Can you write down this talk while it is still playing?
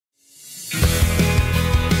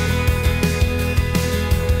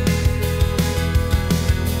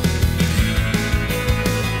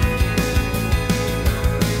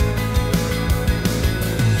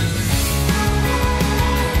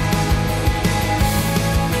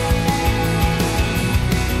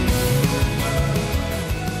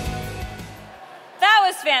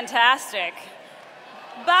fantastic.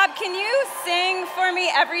 Bob, can you sing for me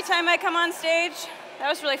every time I come on stage? That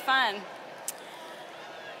was really fun.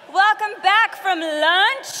 Welcome back from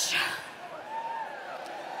lunch.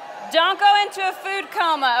 Don't go into a food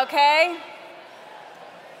coma, okay?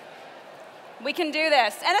 We can do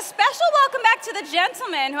this. And a special welcome back to the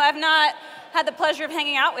gentlemen who I've not had the pleasure of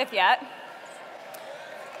hanging out with yet.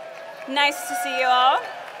 Nice to see you all.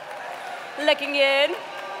 Looking good.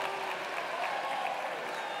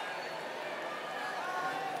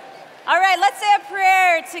 All right, let's say a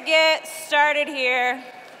prayer to get started here.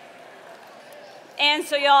 And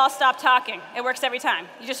so y'all stop talking. It works every time.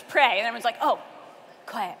 You just pray, and everyone's like, oh,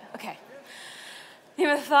 quiet, okay. In the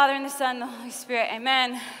name of the Father, and the Son, and the Holy Spirit,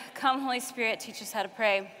 amen. Come, Holy Spirit, teach us how to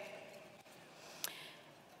pray.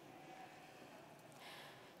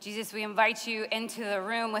 Jesus, we invite you into the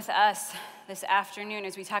room with us this afternoon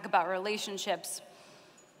as we talk about relationships.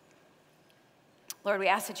 Lord, we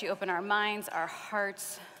ask that you open our minds, our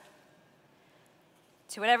hearts,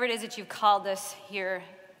 to whatever it is that you've called us here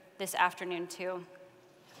this afternoon to.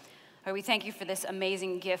 Lord, we thank you for this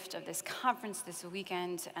amazing gift of this conference this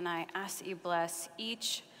weekend, and I ask that you bless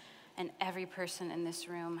each and every person in this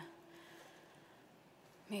room.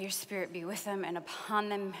 May your Spirit be with them and upon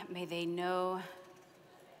them. May they know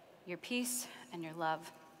your peace and your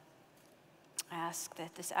love. I ask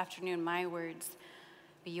that this afternoon my words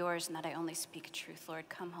be yours and that I only speak truth. Lord,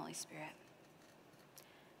 come, Holy Spirit.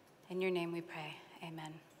 In your name we pray.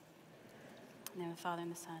 Amen. In the name of the Father,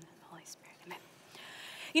 and the Son, and the Holy Spirit. Amen.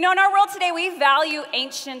 You know, in our world today, we value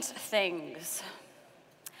ancient things.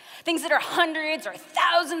 Things that are hundreds or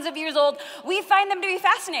thousands of years old. We find them to be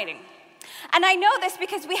fascinating. And I know this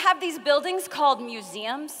because we have these buildings called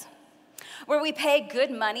museums where we pay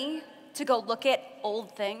good money to go look at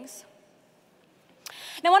old things.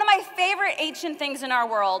 Now, one of my favorite ancient things in our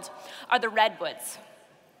world are the redwoods.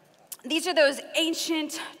 These are those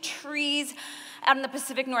ancient trees out in the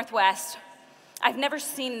Pacific Northwest. I've never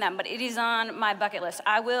seen them, but it is on my bucket list.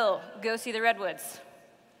 I will go see the redwoods,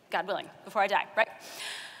 God willing, before I die, right?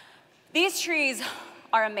 These trees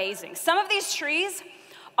are amazing. Some of these trees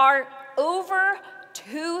are over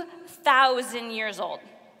 2,000 years old.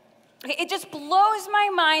 Okay, it just blows my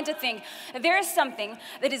mind to think that there is something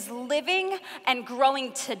that is living and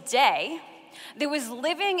growing today that was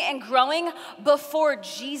living and growing before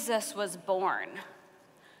Jesus was born.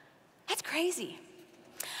 That's crazy.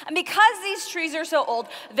 And because these trees are so old,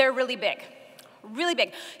 they're really big. Really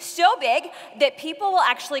big. So big that people will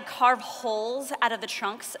actually carve holes out of the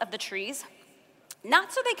trunks of the trees,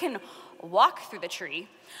 not so they can walk through the tree,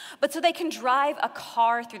 but so they can drive a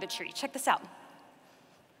car through the tree. Check this out.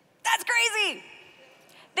 That's crazy.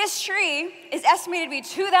 This tree is estimated to be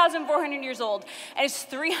 2,400 years old and is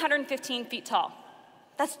 315 feet tall.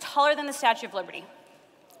 That's taller than the Statue of Liberty.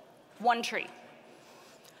 One tree.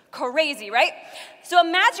 Crazy, right? So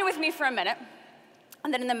imagine with me for a minute,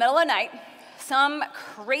 and then in the middle of the night, some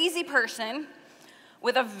crazy person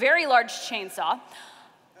with a very large chainsaw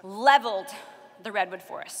leveled the redwood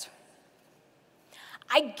forest.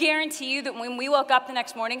 I guarantee you that when we woke up the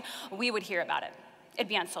next morning, we would hear about it. It'd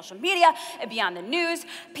be on social media, it'd be on the news.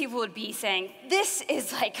 People would be saying, this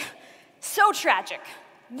is like so tragic.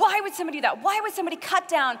 Why would somebody do that? Why would somebody cut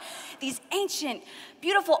down these ancient,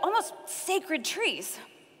 beautiful, almost sacred trees?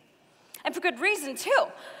 And for good reason, too,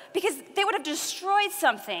 because they would have destroyed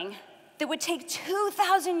something that would take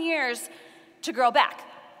 2,000 years to grow back,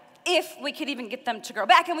 if we could even get them to grow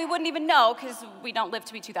back, and we wouldn't even know because we don't live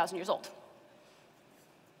to be 2,000 years old.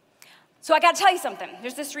 So I gotta tell you something.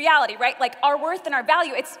 There's this reality, right? Like our worth and our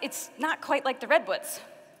value, it's not quite like the redwoods.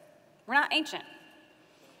 We're not ancient.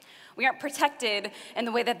 We aren't protected in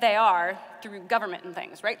the way that they are through government and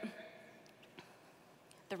things, right?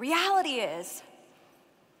 The reality is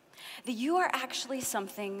that you are actually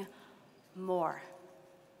something more.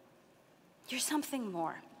 You're something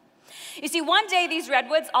more. You see, one day these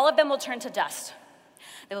redwoods, all of them will turn to dust.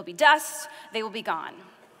 They will be dust, they will be gone.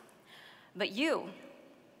 But you,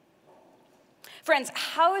 friends,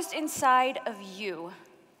 housed inside of you,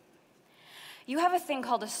 you have a thing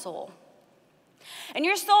called a soul. And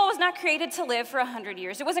your soul was not created to live for 100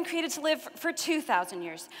 years. It wasn't created to live for 2,000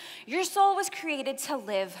 years. Your soul was created to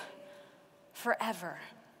live forever.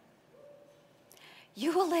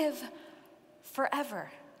 You will live forever.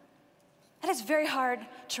 That is very hard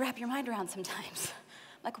to wrap your mind around sometimes.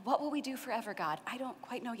 Like, what will we do forever, God? I don't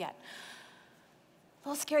quite know yet. A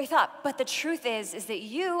little scary thought, but the truth is that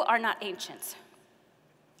you are not ancient.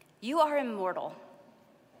 You are immortal.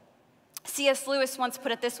 C.S. Lewis once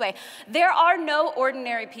put it this way: there are no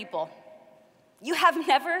ordinary people. You have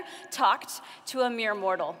never talked to a mere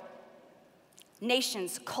mortal.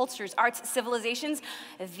 Nations, cultures, arts, civilizations,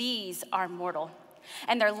 these are mortal.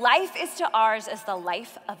 And their life is to ours as the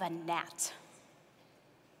life of a gnat.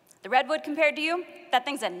 The redwood compared to you, that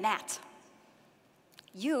thing's a gnat.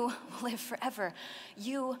 You will live forever.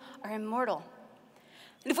 You are immortal.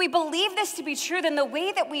 And if we believe this to be true, then the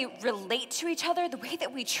way that we relate to each other, the way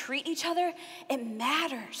that we treat each other, it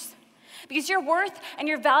matters. Because your worth and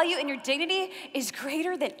your value and your dignity is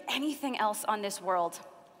greater than anything else on this world.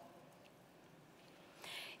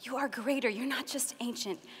 You are greater. You're not just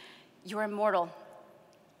ancient. You're immortal.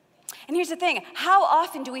 And here's the thing. How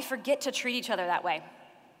often do we forget to treat each other that way?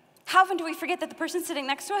 How often do we forget that the person sitting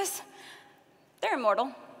next to us, they're immortal.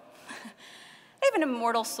 They have an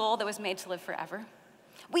immortal soul that was made to live forever.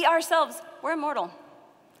 We ourselves, we're immortal.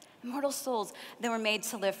 Immortal souls that were made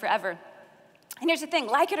to live forever. And here's the thing.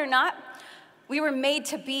 Like it or not, we were made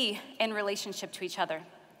to be in relationship to each other.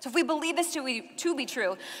 So if we believe this to be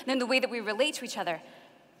true, then the way that we relate to each other,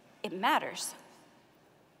 it matters.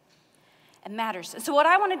 It matters. And so what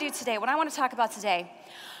I want to do today, what I want to talk about today,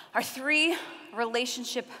 are 3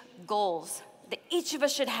 relationship goals that each of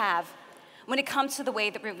us should have when it comes to the way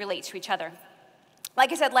that we relate to each other.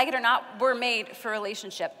 Like I said, like it or not, we're made for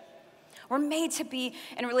relationship. We're made to be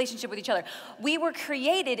in a relationship with each other. We were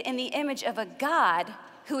created in the image of a God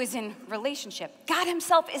who is in relationship. God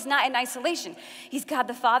himself is not in isolation. He's God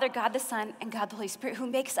the Father, God the Son, and God the Holy Spirit, who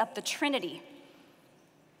makes up the Trinity.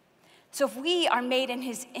 So if we are made in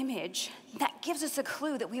his image, that gives us a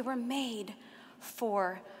clue that we were made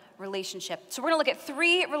for relationship. So we're gonna look at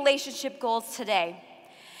 3 relationship goals today.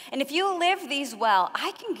 And if you live these well,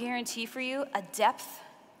 I can guarantee for you a depth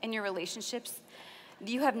in your relationships that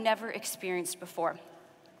you have never experienced before.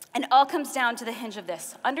 And it all comes down to the hinge of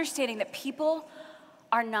this, understanding that people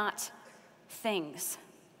are not things,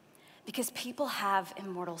 because people have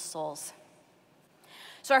immortal souls.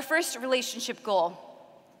 So our first relationship goal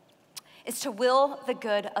is to will the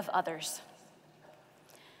good of others.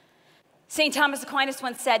 St. Thomas Aquinas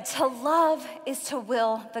once said, "To love is to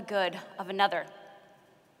will the good of another."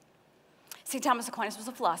 St. Thomas Aquinas was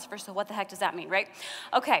a philosopher, so what the heck does that mean, right?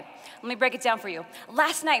 Okay, let me break it down for you.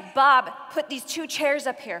 Last night, Bob put these 2 chairs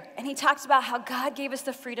up here, and he talked about how God gave us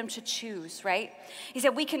the freedom to choose, right? He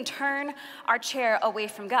said we can turn our chair away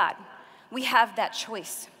from God. We have that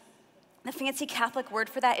choice. The fancy Catholic word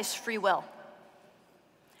for that is free will.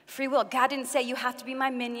 Free will. God didn't say you have to be my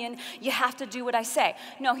minion, you have to do what I say.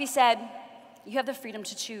 No, he said you have the freedom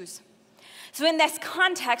to choose. So in this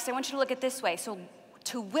context, I want you to look at it this way. So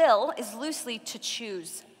to will is loosely to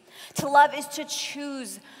choose. To love is to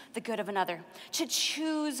choose the good of another, to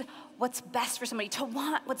choose what's best for somebody, to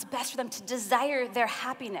want what's best for them, to desire their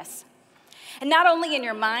happiness. And not only in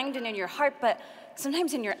your mind and in your heart, but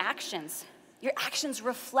sometimes in your actions. Your actions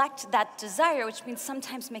reflect that desire, which means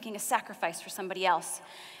sometimes making a sacrifice for somebody else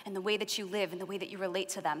and the way that you live and the way that you relate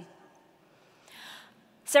to them.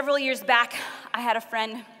 Several years back, I had a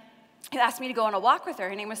friend who asked me to go on a walk with her.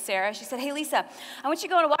 Her name was Sarah. She said, "Hey, Lisa, I want you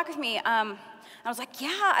to go on a walk with me." I was like, "Yeah,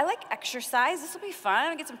 I like exercise. This will be fun.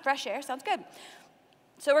 I'll get some fresh air. Sounds good."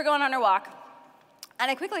 So we're going on our walk.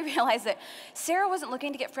 And I quickly realized that Sarah wasn't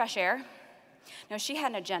looking to get fresh air. No, she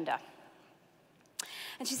had an agenda.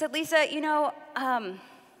 And she said, "Lisa,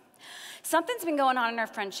 something's been going on in our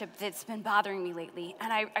friendship that's been bothering me lately.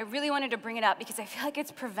 And I really wanted to bring it up because I feel like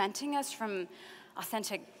it's preventing us from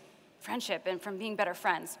authentic friendship and from being better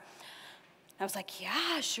friends." And I was like,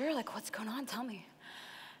 "Yeah, sure, like what's going on? Tell me."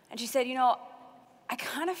 And she said, "I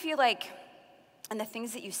kind of feel like in the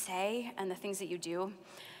things that you say and the things that you do,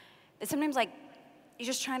 that sometimes like you're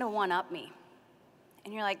just trying to one-up me.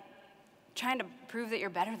 And you're like trying to prove that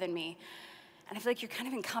you're better than me. And I feel like you're kind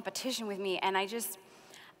of in competition with me. And I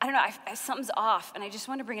don't know, something's off. And I just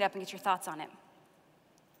wanted to bring it up and get your thoughts on it."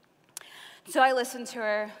 So I listened to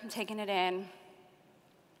her, I'm taking it in.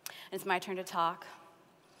 And it's my turn to talk.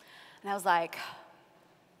 And I was like,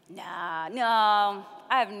 no, I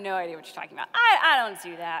have no idea what you're talking about. I don't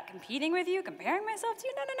do that. Competing with you, comparing myself to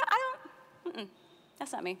you, no, I don't,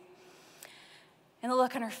 that's not me. And the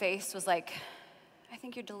look on her face was like, "I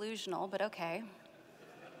think you're delusional, but okay."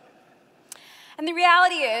 And the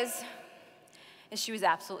reality is she was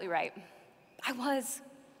absolutely right. I was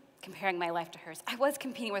comparing my life to hers. I was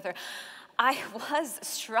competing with her. I was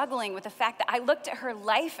struggling with the fact that I looked at her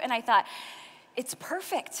life and I thought, it's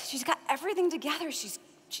perfect. She's got everything together. She's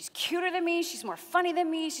cuter than me. She's more funny than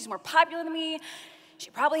me. She's more popular than me. She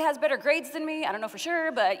probably has better grades than me. I don't know for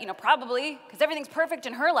sure, but probably, because everything's perfect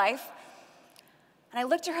in her life. And I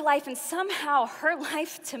looked at her life, and somehow her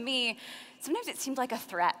life to me, sometimes it seemed like a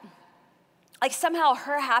threat. Like somehow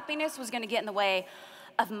her happiness was going to get in the way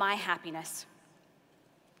of my happiness.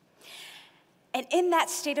 And in that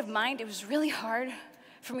state of mind, it was really hard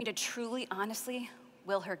for me to truly, honestly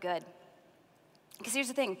will her good. Because here's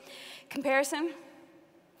the thing, comparison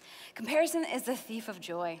is the thief of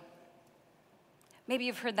joy. Maybe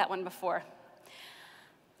you've heard that one before.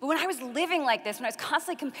 But when I was living like this, when I was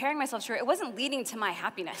constantly comparing myself to her, it wasn't leading to my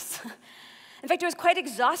happiness. In fact, it was quite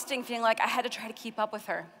exhausting feeling like I had to try to keep up with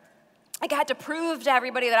her. Like I had to prove to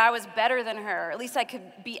everybody that I was better than her, or at least I could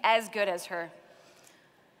be as good as her.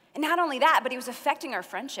 And not only that, but it was affecting our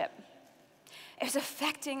friendship. It was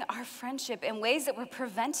affecting our friendship in ways that were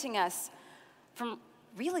preventing us from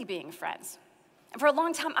really being friends. And for a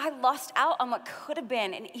long time, I lost out on what could have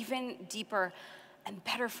been an even deeper and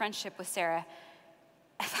better friendship with Sarah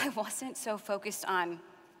if I wasn't so focused on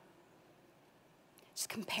just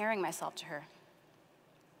comparing myself to her.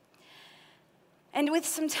 And with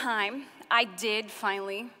some time, I did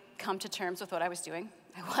finally come to terms with what I was doing.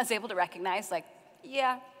 I was able to recognize, like,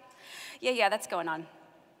 yeah, that's going on.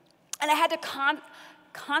 And I had to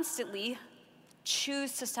constantly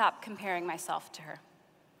choose to stop comparing myself to her.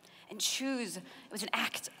 And choose, it was an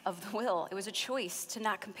act of the will. It was a choice to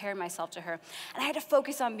not compare myself to her. And I had to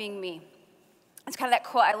focus on being me. It's kind of that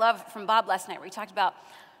quote I love from Bob last night where he talked about,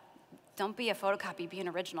 don't be a photocopy, be an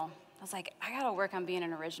original. I was like, I gotta work on being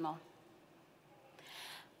an original.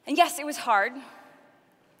 And yes, it was hard.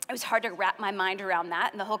 It was hard to wrap my mind around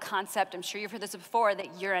that and the whole concept, I'm sure you've heard this before,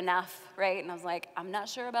 that you're enough, right? And I was like, I'm not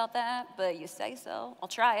sure about that, but you say so. I'll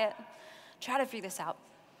try it. Try to figure this out.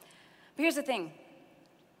 But here's the thing.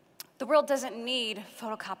 The world doesn't need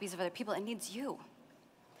photocopies of other people. It needs you.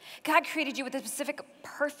 God created you with a specific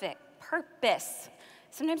perfect purpose.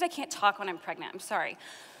 Sometimes I can't talk when I'm pregnant. I'm sorry.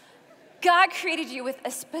 God created you with a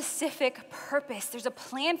specific purpose. There's a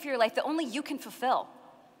plan for your life that only you can fulfill.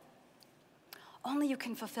 Only you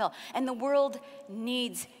can fulfill. And the world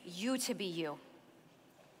needs you to be you.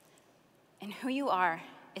 And who you are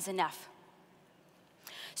is enough.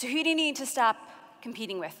 So who do you need to stop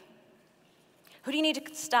competing with? Who do you need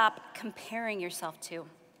to stop comparing yourself to?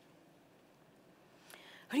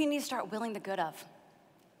 Who do you need to start willing the good of?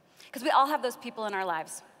 Because we all have those people in our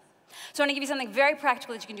lives. So I want to give you something very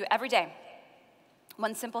practical that you can do every day.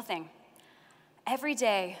 One simple thing. Every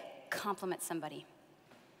day, compliment somebody.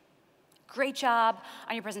 Great job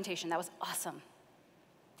on your presentation. That was awesome.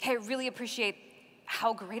 Hey, I really appreciate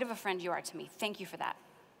how great of a friend you are to me. Thank you for that.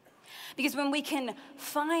 Because when we can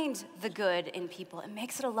find the good in people, it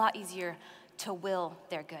makes it a lot easier to will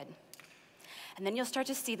their good. And then you'll start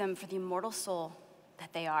to see them for the immortal soul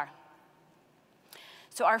that they are.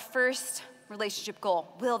 So our first relationship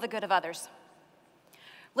goal, will the good of others.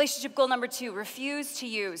 Relationship goal number 2, refuse to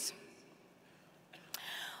use.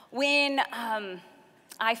 When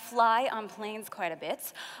I fly on planes quite a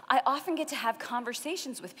bit, I often get to have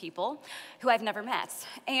conversations with people who I've never met.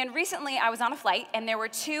 And recently I was on a flight and there were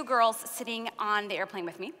 2 girls sitting on the airplane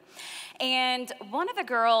with me. And one of the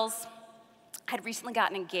girls had recently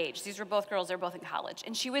gotten engaged. These were both girls, they were both in college.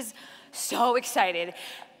 And she was so excited.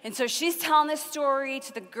 And so she's telling this story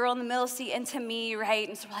to the girl in the middle seat and to me, right?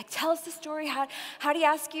 And so we're like, tell us the story. How do you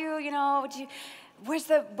ask you, where's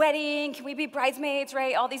the wedding? Can we be bridesmaids,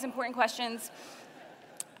 right? All these important questions.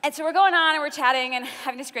 And so we're going on and we're chatting and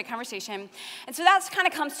having this great conversation. And so that kind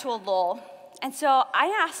of comes to a lull. And so I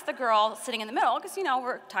asked the girl sitting in the middle, because,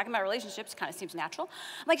 we're talking about relationships, kind of seems natural.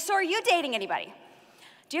 I'm like, so are you dating anybody?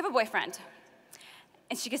 Do you have a boyfriend?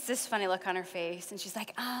 And she gets this funny look on her face, and she's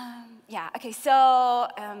like, yeah, okay, so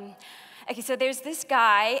there's this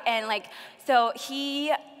guy, and so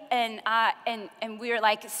he and we were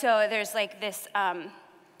like, so there's this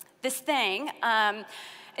thing, and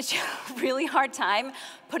she had a really hard time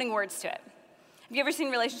putting words to it. Have you ever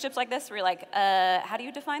seen relationships like this, where you're like, how do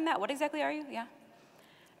you define that? What exactly are you? Yeah.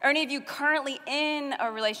 Are any of you currently in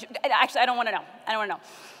a relationship? Actually, I don't want to know.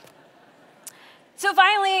 So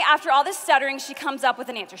finally, after all this stuttering, she comes up with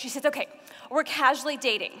an answer. She says, okay, we're casually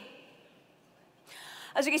dating.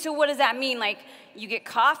 I was like, okay, so what does that mean? Like, you get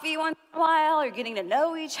coffee once in a while, you're getting to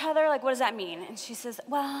know each other? Like, what does that mean? And she says,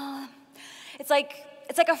 well, it's like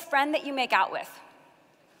a friend that you make out with.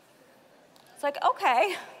 It's like,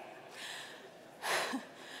 okay.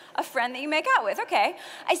 A friend that you make out with, okay.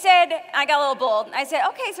 I got a little bold. I said,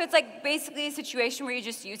 okay, so it's like basically a situation where you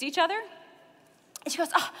just use each other? And she goes,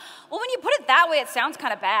 oh, well, when you put it that way, it sounds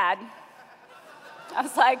kind of bad. I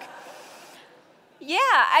was like, yeah,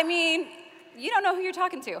 I mean, you don't know who you're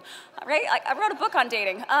talking to, right? Like, I wrote a book on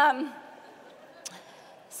dating.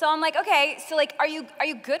 So I'm like, okay, so are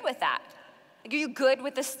you good with that? Like, are you good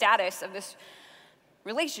with the status of this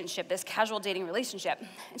relationship, this casual dating relationship?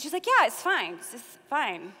 And she's like, yeah, it's fine. It's just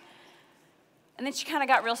fine. And then she kind of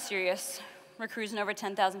got real serious. We're cruising over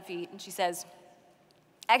 10,000 feet, and she says,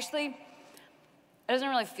 Actually, it doesn't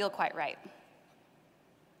really feel quite right.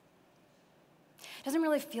 It doesn't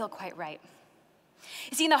really feel quite right.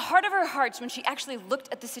 You see, in the heart of her heart, when she actually looked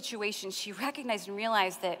at the situation, she recognized and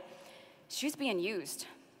realized that she was being used,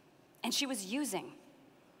 and she was using.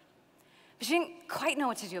 But she didn't quite know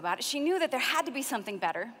what to do about it. She knew that there had to be something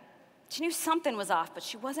better. She knew something was off, but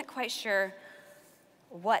she wasn't quite sure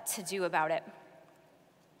what to do about it.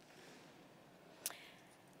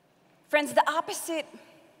 Friends, the opposite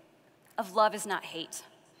of love is not hate.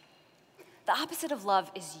 The opposite of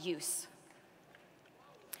love is use.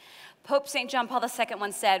 Pope St. John Paul II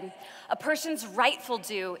once said, "A person's rightful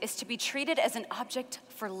due is to be treated as an object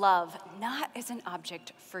for love, not as an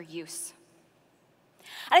object for use."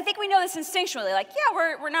 And I think we know this instinctually, like,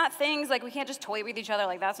 yeah, we're not things, like we can't just toy with each other,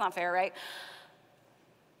 like that's not fair, right?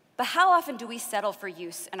 But how often do we settle for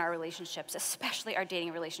use in our relationships, especially our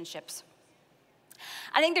dating relationships?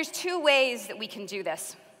 I think there's two ways that we can do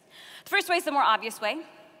this. The first way is the more obvious way,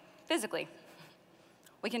 physically.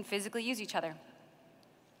 We can physically use each other.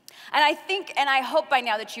 And I think, and I hope by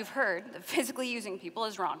now that you've heard that physically using people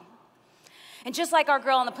is wrong. And just like our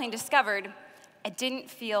girl on the plane discovered, it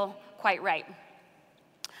didn't feel quite right.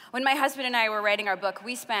 When my husband and I were writing our book,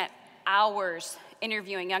 we spent hours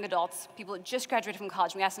interviewing young adults, people who just graduated from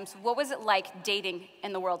college. We asked them, so what was it like dating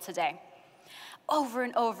in the world today? Over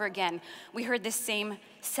and over again, we heard this same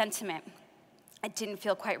sentiment. It didn't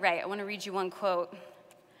feel quite right. I want to read you one quote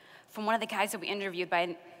from one of the guys that we interviewed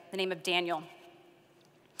by the name of Daniel.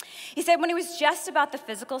 He said, when it was just about the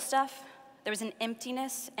physical stuff, there was an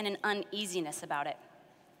emptiness and an uneasiness about it.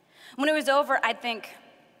 When it was over, I'd think,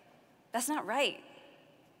 that's not right.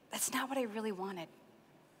 That's not what I really wanted.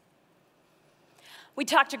 We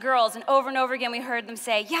talked to girls, and over again, we heard them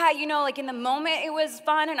say, yeah, you know, like in the moment it was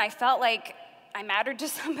fun, and I felt like I mattered to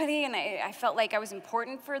somebody, and I felt like I was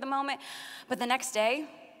important for the moment. But the next day,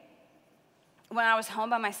 when I was home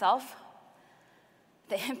by myself,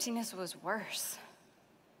 the emptiness was worse.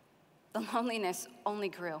 The loneliness only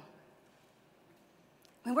grew.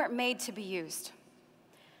 We weren't made to be used.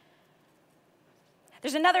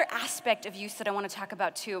 There's another aspect of use that I want to talk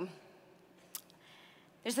about too.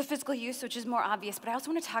 There's the physical use, which is more obvious, but I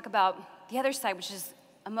also want to talk about the other side, which is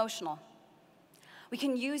emotional. We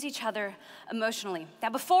can use each other emotionally. Now,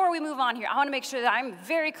 before we move on here, I want to make sure that I'm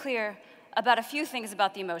very clear about a few things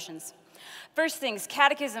about the emotions. First things,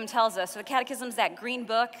 Catechism tells us, so the Catechism is that green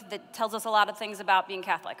book that tells us a lot of things about being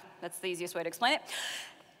Catholic. That's the easiest way to explain it.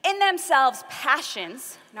 In themselves,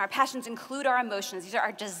 passions, and our passions include our emotions, these are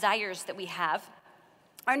our desires that we have,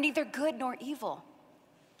 are neither good nor evil.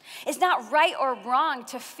 It's not right or wrong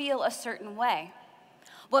to feel a certain way.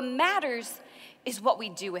 What matters is what we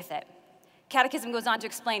do with it. Catechism goes on to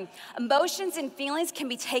explain, emotions and feelings can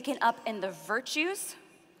be taken up in the virtues,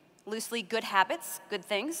 loosely good habits, good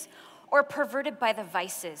things, or perverted by the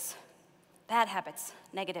vices, bad habits,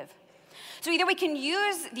 negative. So either we can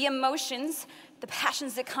use the emotions, the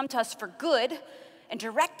passions that come to us for good and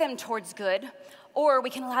direct them towards good, or we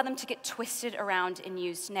can allow them to get twisted around and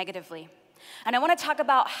used negatively. And I want to talk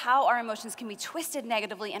about how our emotions can be twisted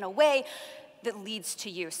negatively in a way that leads to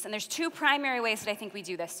use. And there's two primary ways that I think we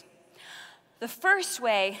do this. The first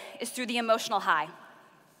way is through the emotional high.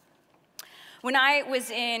 When I was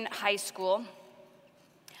in high school,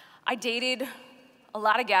 I dated a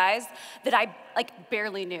lot of guys that I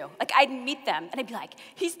barely knew. Like I'd meet them and I'd be like,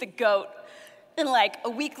 he's the GOAT. And like a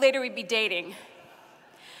week later we'd be dating.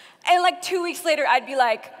 And like 2 weeks later I'd be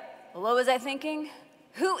like, well, what was I thinking?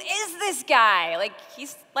 Who is this guy? Like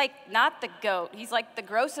he's like not the GOAT. He's like the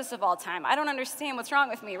grossest of all time. I don't understand what's wrong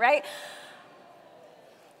with me, right?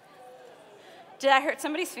 Did I hurt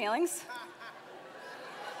somebody's feelings?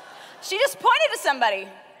 She just pointed to somebody.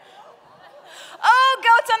 Oh,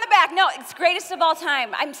 goats on the back. No, it's greatest of all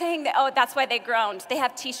time. I'm saying that, oh, that's why they groaned. They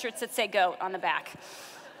have t-shirts that say goat on the back.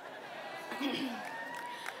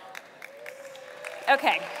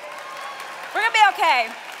 Okay. We're gonna be okay.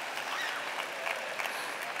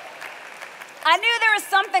 I knew there was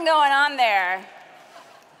something going on there.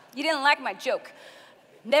 You didn't like my joke.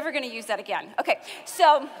 Never gonna use that again. Okay,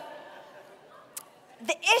 so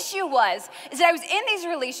the issue is that I was in these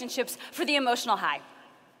relationships for the emotional high.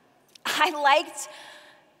 I liked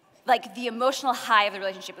like the emotional high of the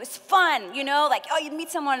relationship. It was fun, you know, like, oh, you meet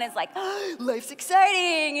someone and it's like, oh, life's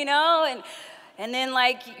exciting, you know, and then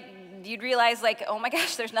like you'd realize like, oh my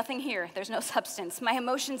gosh, there's nothing here. There's no substance. My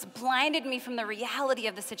emotions blinded me from the reality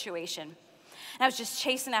of the situation. And I was just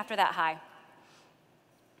chasing after that high.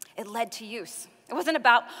 It led to use. It wasn't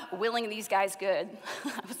about willing these guys good.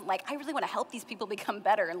 I was like, I really want to help these people become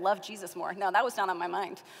better and love Jesus more. No, that was not on my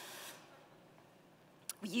mind.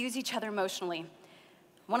 We use each other emotionally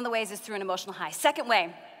One of the ways is through an emotional high. Second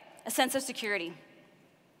way, a sense of security.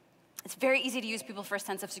 It's very easy to use people for a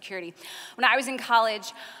sense of security. When I was in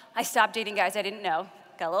college, I stopped dating guys I didn't know,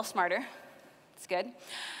 got a little smarter. It's good.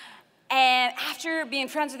 And after being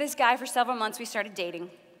friends with this guy for several months, we started dating.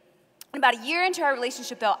 And about a year into our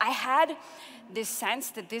relationship, though, I had this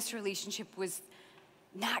sense that this relationship was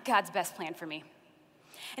not God's best plan for me.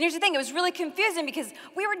 And here's the thing, it was really confusing because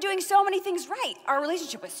we were doing so many things right. Our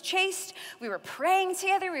relationship was chaste, we were praying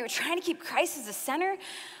together, we were trying to keep Christ as the center,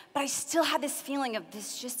 but I still had this feeling of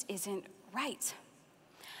this just isn't right.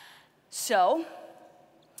 So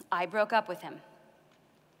I broke up with him.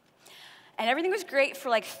 And everything was great for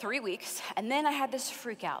like 3 weeks, and then I had this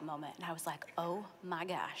freak out moment, and I was like, oh my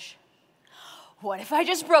gosh, what if I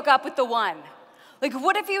just broke up with the one? Like,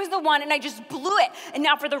 what if he was the one and I just blew it? And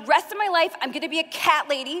now for the rest of my life, I'm gonna be a cat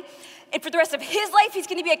lady. And for the rest of his life, he's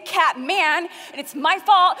gonna be a cat man. And it's my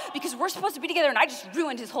fault because we're supposed to be together and I just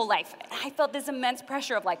ruined his whole life. And I felt this immense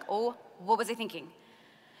pressure of like, oh, what was I thinking?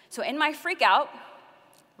 So in my freak out,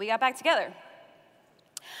 we got back together.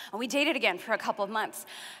 And we dated again for a couple of months.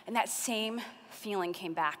 And that same feeling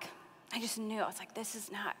came back. I just knew, I was like, this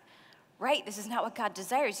is not right. This is not what God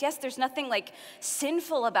desires. Yes, there's nothing like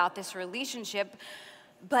sinful about this relationship,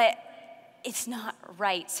 but it's not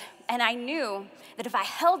right. And I knew that if I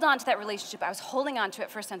held on to that relationship, I was holding on to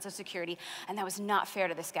it for a sense of security, and that was not fair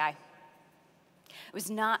to this guy. It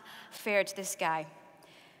was not fair to this guy.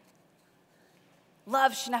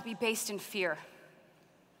 Love should not be based in fear.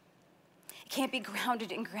 It can't be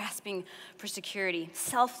grounded in grasping for security.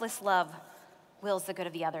 Selfless love wills the good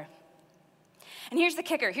of the other. And here's the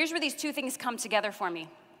kicker. Here's where these two things come together for me.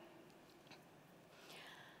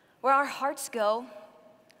 Where our hearts go,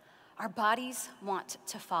 our bodies want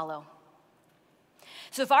to follow.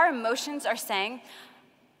 So if our emotions are saying,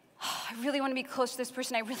 oh, I really want to be close to this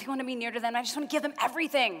person, I really want to be near to them, I just want to give them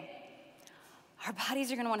everything, our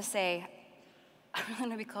bodies are going to want to say, I really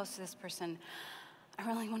want to be close to this person, I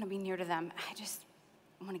really want to be near to them, I just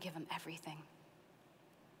want to give them everything.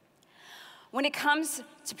 When it comes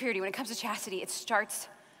to purity, when it comes to chastity, it starts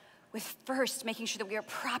with first making sure that we are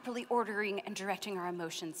properly ordering and directing our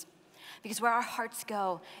emotions. Because where our hearts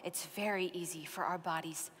go, it's very easy for our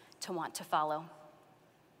bodies to want to follow.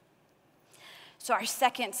 So our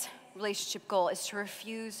second relationship goal is to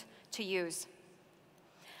refuse to use.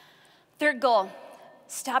 Third goal,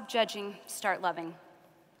 stop judging, start loving.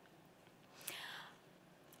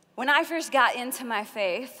 When I first got into my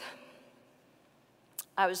faith,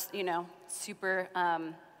 I was, super,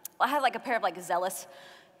 I had like a pair of like zealous,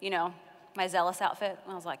 my zealous outfit.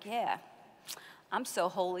 And I was like, yeah, I'm so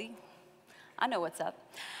holy. I know what's up.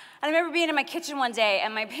 And I remember being in my kitchen one day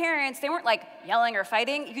and my parents, they weren't like yelling or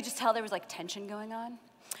fighting. You could just tell there was like tension going on.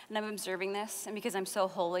 And I'm observing this. And because I'm so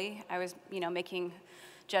holy, I was, making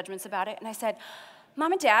judgments about it. And I said,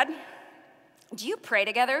 Mom and Dad, do you pray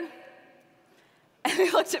together? And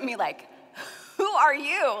they looked at me like, who are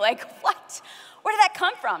you? Like, what? Where did that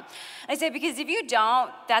come from? I said, because if you don't,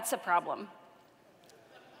 that's a problem.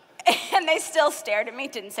 And they still stared at me,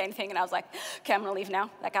 didn't say anything, and I was like, okay, I'm gonna leave now.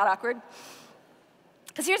 That got awkward.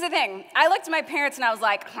 Because here's the thing. I looked at my parents and I was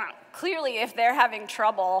like, clearly if they're having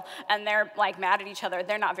trouble and they're like mad at each other,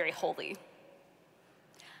 they're not very holy.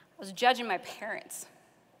 I was judging my parents.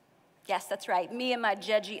 Yes, that's right, me and my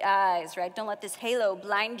judgy eyes, right? Don't let this halo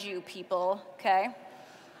blind you, people, okay?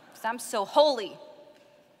 Because I'm so holy.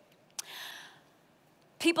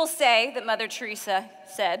 People say that Mother Teresa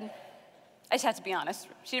said, I just have to be honest,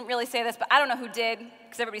 she didn't really say this, but I don't know who did,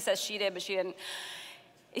 because everybody says she did, but she didn't.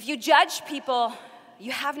 If you judge people,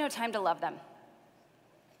 you have no time to love them.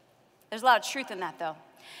 There's a lot of truth in that, though.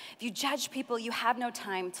 If you judge people, you have no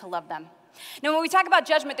time to love them. Now, when we talk about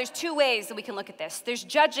judgment, there's two ways that we can look at this. There's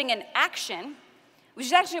judging an action, which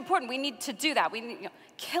is actually important. We need to do that.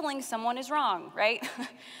 Killing someone is wrong, right?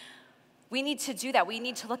 We need to do that. We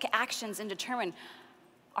need to look at actions and determine,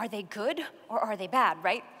 are they good or are they bad,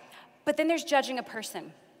 right? But then there's judging a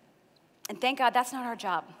person. And thank God that's not our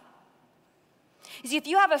job. You see, if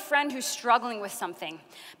you have a friend who's struggling with something,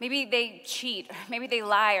 maybe they cheat, or maybe they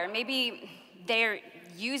lie, or maybe they're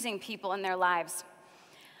using people in their lives,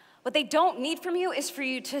 what they don't need from you is for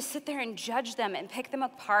you to sit there and judge them and pick them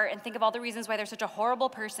apart and think of all the reasons why they're such a horrible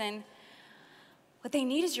person. What they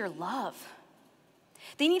need is your love.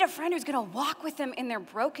 They need a friend who's gonna walk with them in their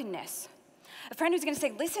brokenness. A friend who's gonna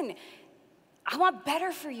say, listen, I want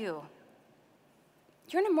better for you.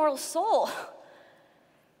 You're an immortal soul.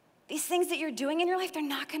 These things that you're doing in your life, they're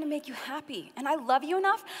not gonna make you happy. And I love you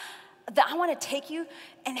enough that I wanna take you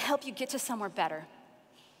and help you get to somewhere better.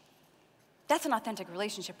 That's an authentic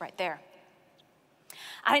relationship right there.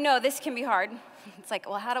 I know this can be hard. It's like,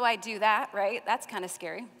 well, how do I do that, right? That's kind of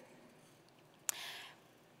scary.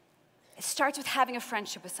 It starts with having a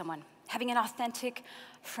friendship with someone, having an authentic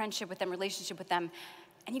friendship with them, relationship with them.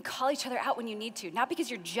 And you call each other out when you need to, not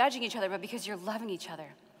because you're judging each other, but because you're loving each other.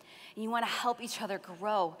 And you want to help each other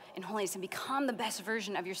grow in holiness and become the best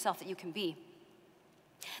version of yourself that you can be.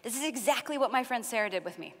 This is exactly what my friend Sarah did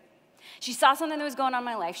with me. She saw something that was going on in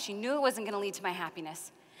my life. She knew it wasn't going to lead to my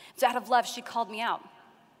happiness. So out of love, she called me out.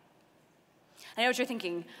 I know what you're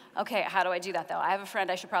thinking. Okay, how do I do that, though? I have a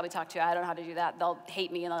friend I should probably talk to. I don't know how to do that. They'll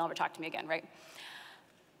hate me and they'll never talk to me again, right?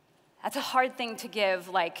 That's a hard thing to give,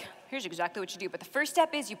 like, here's exactly what you do. But the first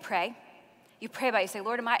step is you pray. You pray about it. You say,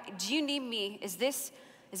 Lord, do you need me? Is this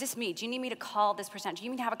me? Do you need me to call this person out? Do you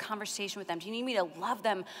need me to have a conversation with them? Do you need me to love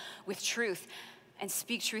them with truth and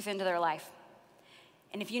speak truth into their life?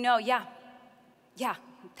 And if you know, yeah,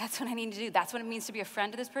 that's what I need to do. That's what it means to be a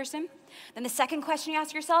friend to this person. Then the second question you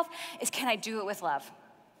ask yourself is, can I do it with love?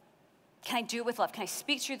 Can I do it with love? Can I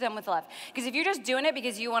speak truth to them with love? Because if you're just doing it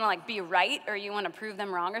because you want to like be right or you want to prove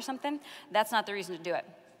them wrong or something, that's not the reason to do it.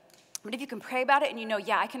 But if you can pray about it and you know,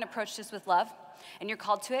 yeah, I can approach this with love, and you're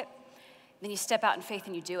called to it, then you step out in faith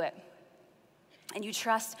and you do it. And you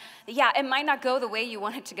trust that, yeah, it might not go the way you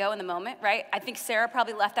want it to go in the moment, right? I think Sarah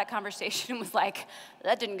probably left that conversation and was like,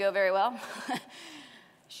 that didn't go very well.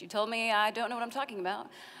 She told me I don't know what I'm talking about.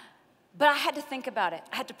 But I had to think about it.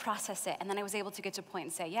 I had to process it. And then I was able to get to a point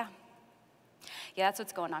and say, yeah, that's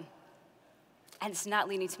what's going on. And it's not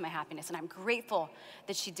leading to my happiness. And I'm grateful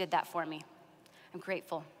that she did that for me. I'm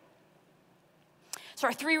grateful. So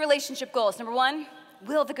our 3 relationship goals. Number 1,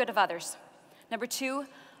 will the good of others. Number 2,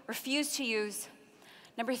 refuse to use.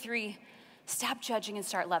 Number 3, stop judging and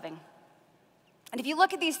start loving. And if you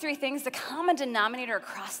look at these 3 things, the common denominator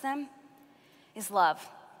across them is love.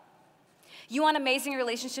 You want amazing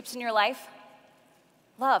relationships in your life?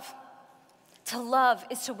 Love. To love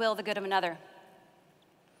is to will the good of another.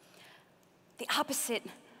 The opposite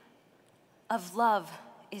of love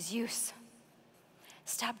is use.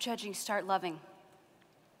 Stop judging, start loving.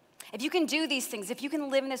 If you can do these things, if you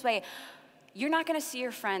can live in this way, you're not going to see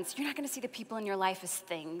your friends, you're not going to see the people in your life as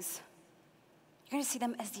things. You're going to see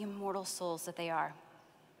them as the immortal souls that they are.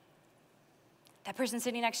 That person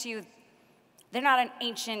sitting next to you, they're not an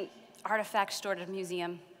ancient artifact stored at a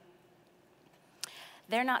museum.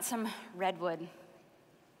 They're not some redwood.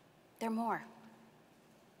 They're more.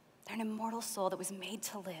 They're an immortal soul that was made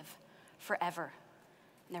to live forever.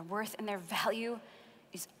 And their worth and their value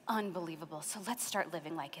is unbelievable. So let's start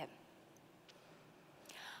living like it.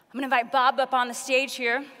 I'm going to invite Bob up on the stage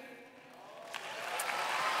here.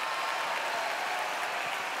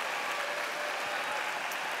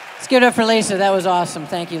 Let's give it up for Lisa. That was awesome.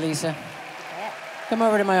 Thank you, Lisa. Yeah. Come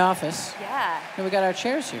over to my office. Yeah. And we got our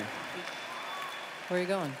chairs here. Where are you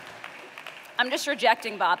going? I'm just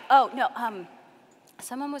rejecting Bob. Oh, no,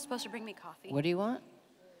 someone was supposed to bring me coffee. What do you want?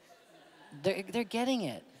 They're getting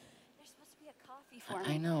it. There's supposed to be a coffee for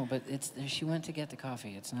me. I know, but she went to get the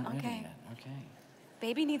coffee. It's not ready yet. Okay.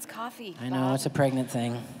 Baby needs coffee. I know, Bob. it's a pregnant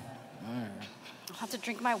thing. I'll have to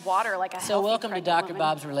drink my water like a healthy So welcome to Dr. woman.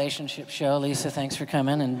 Bob's Relationship Show. Lisa, thanks for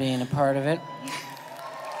coming and being a part of it.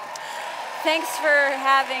 Thanks for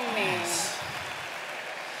having me.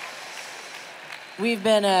 We've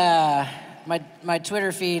been, my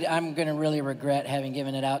Twitter feed, I'm going to really regret having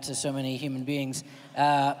given it out to so many human beings.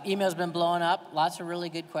 Email's been blowing up. Lots of really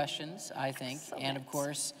good questions, I think. And of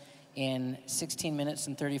course, in 16 minutes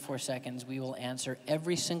and 34 seconds, we will answer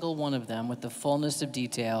every single one of them with the fullness of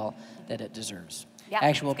detail that it deserves. Yeah,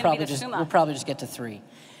 actually, we'll probably just get to 3.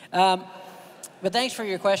 But thanks for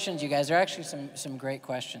your questions, you guys. They're actually some great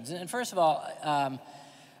questions. And first of all,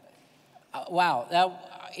 wow,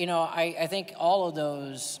 I think all of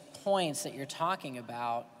those points that you're talking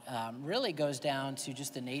about really goes down to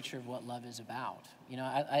just the nature of what love is about. You know,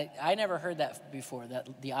 I never heard that before,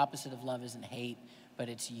 that the opposite of love isn't hate, but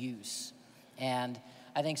it's use. And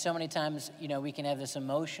I think so many times, we can have this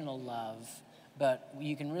emotional love, but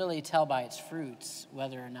you can really tell by its fruits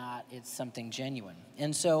whether or not it's something genuine.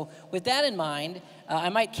 And so with that in mind, I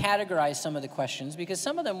might categorize some of the questions because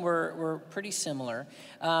some of them were pretty similar.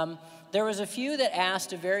 There was a few that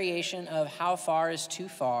asked a variation of how far is too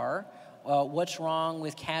far, what's wrong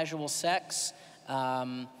with casual sex,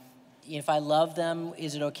 if I love them,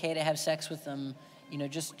 is it okay to have sex with them?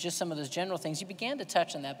 Just some of those general things. You began to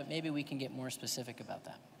touch on that, but maybe we can get more specific about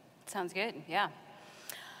that. Sounds good, yeah.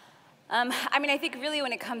 I think really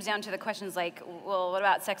when it comes down to the questions like, well, what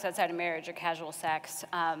about sex outside of marriage or casual sex?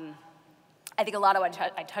 I think a lot of what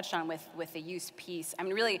I touched on with the use piece.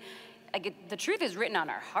 Really, the truth is written on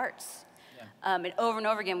our hearts. And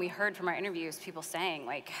over again, we heard from our interviews people saying,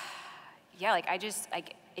 like, yeah,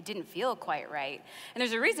 like, it didn't feel quite right. And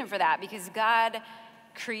there's a reason for that, because God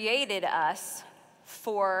created us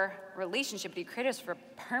for relationship. He created us for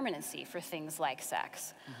permanency, for things like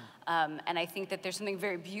sex. And I think that there's something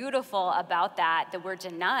very beautiful about that we're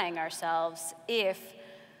denying ourselves if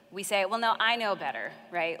we say, well, no, I know better,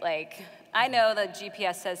 right? Like, I know the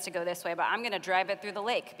GPS says to go this way, but I'm going to drive it through the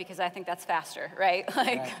lake because I think that's faster, right?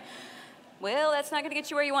 Like, right. Well, that's not going to get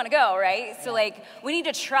you where you want to go, right? So, like, we need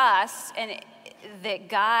to trust that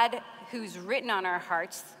God, who's written on our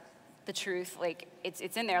hearts the truth, like,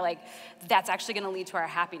 it's in there, like, that's actually going to lead to our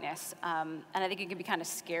happiness. And I think it can be kind of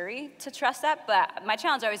scary to trust that, but my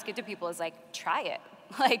challenge I always give to people is, like, try it.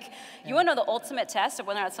 Like, you want to know the ultimate test of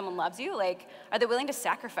whether or not someone loves you? Like, are they willing to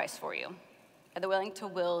sacrifice for you? Are they willing to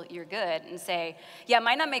will your good and say, yeah, it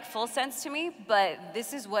might not make full sense to me, but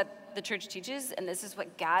this is what the church teaches, and this is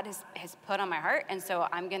what God has put on my heart, and so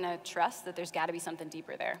I'm going to trust that there's got to be something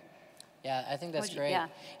deeper there. Yeah, I think that's great.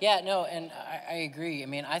 Yeah, no, and I agree. I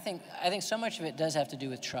mean, I think so much of it does have to do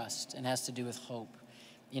with trust and has to do with hope.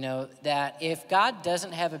 You know, that if God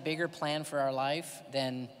doesn't have a bigger plan for our life,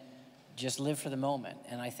 then just live for the moment.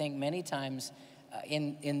 And I think many times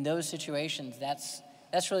in those situations, that's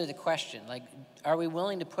really the question. Like, are we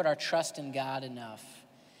willing to put our trust in God enough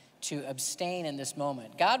to abstain in this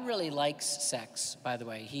moment? God really likes sex, by the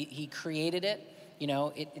way. He created it. You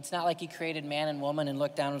know, it's not like he created man and woman and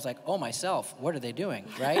looked down and was like, oh, myself, what are they doing,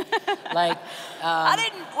 right? Like, I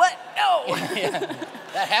didn't, what? No. Yeah,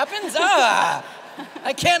 that happens?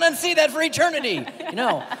 I can't unsee that for eternity.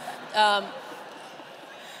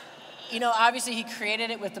 Obviously he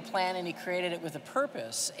created it with the plan and he created it with a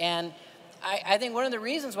purpose. And I think one of the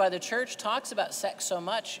reasons why the church talks about sex so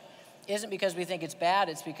much isn't because we think it's bad,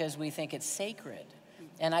 it's because we think it's sacred.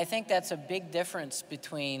 And I think that's a big difference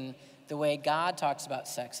between the way God talks about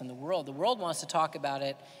sex and the world. The world wants to talk about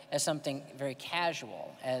it as something very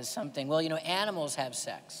casual, as something, well, animals have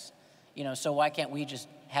sex. So why can't we just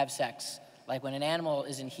have sex? Like when an animal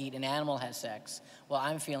is in heat, an animal has sex. Well,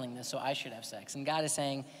 I'm feeling this, so I should have sex. And God is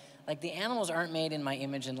saying, like, the animals aren't made in my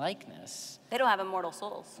image and likeness. They don't have immortal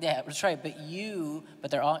souls. Yeah, that's right. But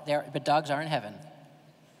dogs are in heaven.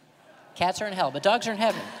 Cats are in hell, but dogs are in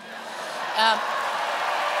heaven.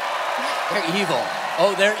 They're evil.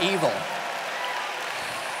 Oh, they're evil.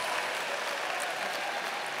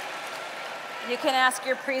 You can ask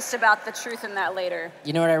your priest about the truth in that later.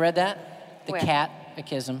 You know what I read that? The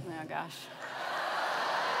catechism. Oh, gosh.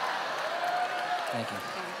 Thank you.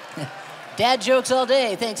 Dad jokes all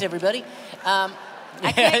day. Thanks, everybody.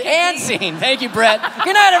 And scene. Thank you, Brett.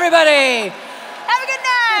 Good night, everybody. Have a good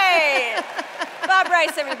night. Bob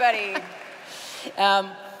Rice, everybody.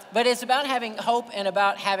 But it's about having hope and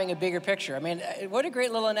about having a bigger picture. I mean, what a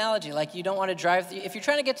great little analogy. Like, you don't want to drive, if you're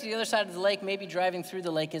trying to get to the other side of the lake, maybe driving through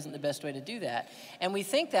the lake isn't the best way to do that. And we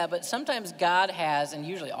think that, but sometimes God has, and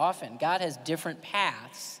usually often, God has different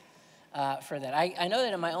paths for that. I know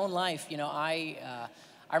that in my own life,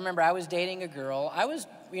 I remember I was dating a girl.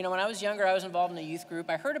 When I was younger, I was involved in a youth group.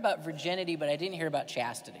 I heard about virginity, but I didn't hear about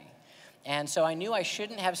chastity. And so I knew I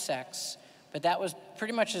shouldn't have sex, but that was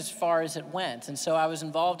pretty much as far as it went. And so I was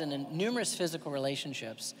involved in numerous physical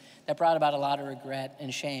relationships that brought about a lot of regret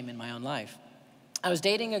and shame in my own life. I was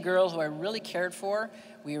dating a girl who I really cared for.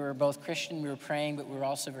 We were both Christian, we were praying, but we were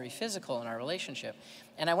also very physical in our relationship.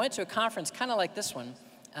 And I went to a conference kind of like this one,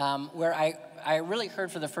 where I really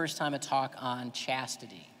heard for the first time a talk on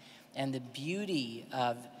chastity and the beauty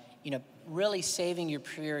of, really saving your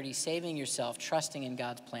purity, saving yourself, trusting in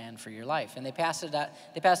God's plan for your life. And they passed out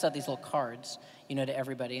these little cards, to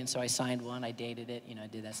everybody. And so I signed one, I dated it, I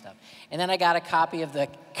did that stuff. And then I got a copy of the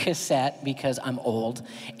cassette because I'm old.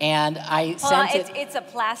 And I sent it. It's a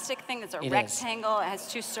plastic thing. It's a rectangle. It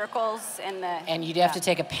has two circles in the. And you'd have to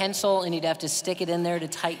take a pencil and you'd have to stick it in there to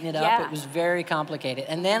tighten it up. Yeah. It was very complicated.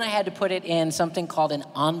 And then I had to put it in something called an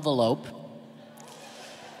envelope.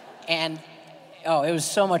 And it was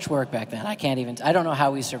so much work back then. I don't know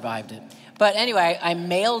how we survived it. But anyway, I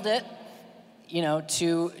mailed it,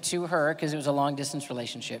 to her because it was a long distance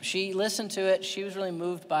relationship. She listened to it. She was really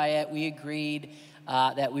moved by it. We agreed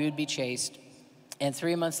that we would be chaste. And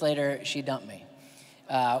 3 months later, she dumped me,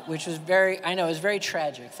 which was it was very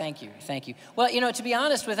tragic. Thank you. Well, to be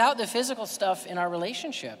honest, without the physical stuff in our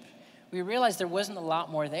relationship, we realized there wasn't a lot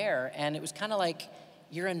more there. And it was kind of like,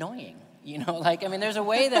 you're annoying. There's a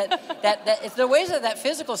way that it's the ways that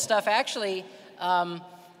physical stuff actually, and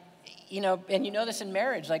this in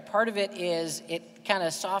marriage, like part of it is it kind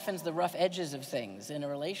of softens the rough edges of things in a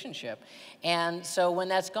relationship. And so when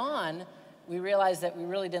that's gone, we realized that we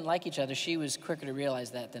really didn't like each other. She was quicker to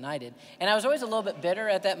realize that than I did. And I was always a little bit bitter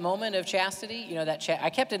at that moment of chastity. You know, I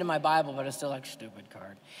kept it in my Bible, but I was still like, stupid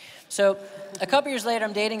card. So a couple years later,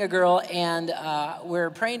 I'm dating a girl, and we're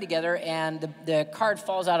praying together, and the card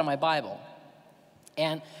falls out of my Bible.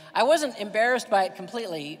 And I wasn't embarrassed by it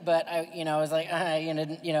completely, but I was like, I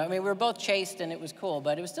mean, we were both chaste, and it was cool,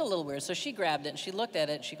 but it was still a little weird. So she grabbed it, and she looked at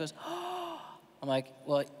it, and she goes, oh. I'm like,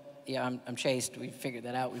 well, yeah, I'm chaste. We figured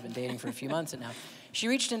that out. We've been dating for a few months now. She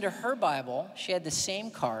reached into her Bible. She had the same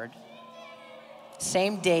card,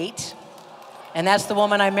 same date, and that's the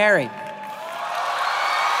woman I married.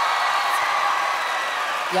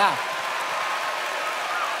 Yeah.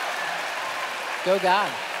 Go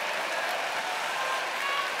God.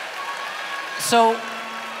 So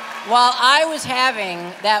while I was having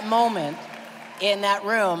that moment in that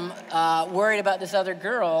room, worried about this other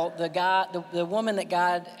girl, the woman that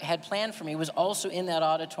God had planned for me was also in that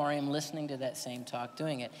auditorium listening to that same talk,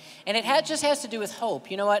 doing it. And it just has to do with hope.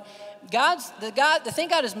 You know what? The thing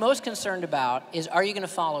God is most concerned about is, are you going to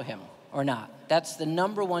follow him or not? That's the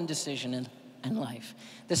number one decision in life.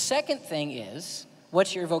 The second thing is,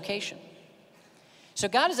 what's your vocation? So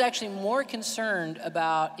God is actually more concerned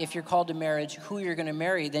about, if you're called to marriage, who you're going to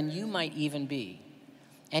marry than you might even be.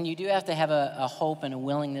 And you do have to have a hope and a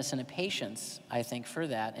willingness and a patience, I think, for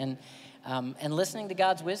that. And listening to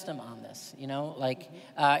God's wisdom on this,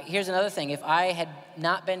 here's another thing. If I had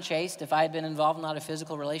not been chaste, if I had been involved in a lot of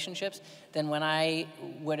physical relationships, then when I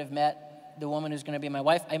would have met the woman who's going to be my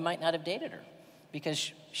wife, I might not have dated her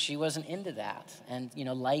because she wasn't into that. And,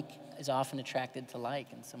 like is often attracted to like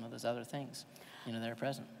and some of those other things, that are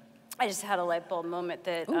present. I just had a light bulb moment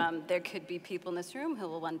that there could be people in this room who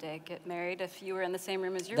will one day get married if you were in the same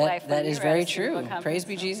room as your wife. That is very true. Praise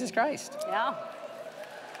be Jesus Christ. Yeah.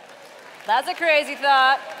 That's a crazy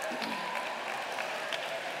thought.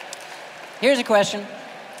 Here's a question.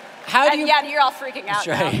 Yeah, you're all freaking out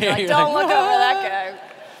now. Right. You're like, don't look over that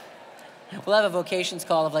guy. We'll have a vocations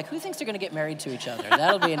call of who thinks they're going to get married to each other?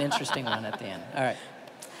 That'll be an interesting one at the end. All right.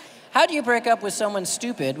 How do you break up with someone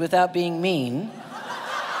stupid without being mean?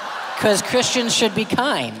 Because Christians should be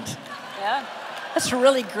kind. Yeah. That's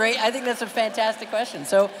really great. I think that's a fantastic question.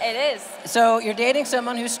 So it is. So you're dating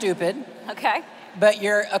someone who's stupid. Okay. But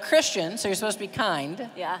you're a Christian, so you're supposed to be kind.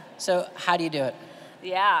 Yeah. So how do you do it?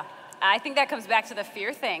 Yeah. I think that comes back to the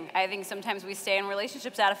fear thing. I think sometimes we stay in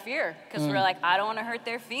relationships out of fear because we're like, I don't want to hurt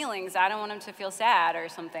their feelings. I don't want them to feel sad or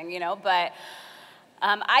something, But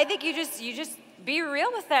I think you just be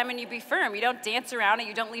real with them and you be firm. You don't dance around it.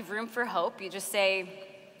 You don't leave room for hope. You just say,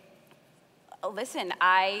 listen,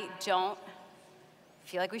 I don't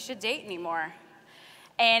feel like we should date anymore.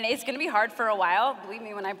 And it's going to be hard for a while. Believe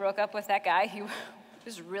me, when I broke up with that guy, he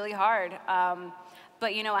was really hard.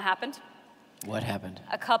 But you know what happened? What happened?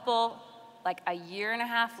 A year and a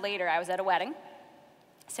half later, I was at a wedding.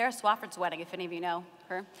 Sarah Swafford's wedding, if any of you know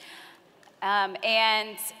her.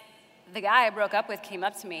 And the guy I broke up with came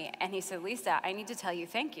up to me, and he said, Lisa, I need to tell you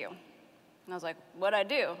thank you. And I was like, what'd I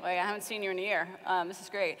do? I haven't seen you in a year. This is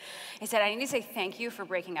great. He said, I need to say thank you for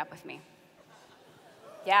breaking up with me.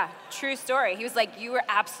 Yeah, true story. He was like, you were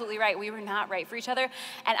absolutely right. We were not right for each other.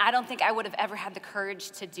 And I don't think I would have ever had the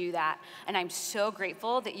courage to do that. And I'm so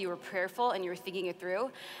grateful that you were prayerful and you were thinking it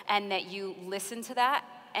through and that you listened to that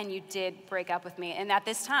and you did break up with me. And at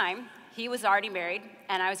this time, he was already married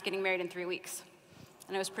and I was getting married in 3 weeks.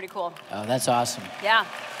 And it was pretty cool. Oh, that's awesome. Yeah.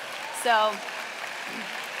 So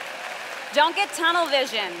don't get tunnel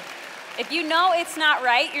vision. If you know it's not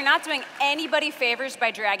right, you're not doing anybody favors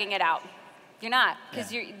by dragging it out. You're not,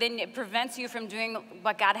 because then it prevents you from doing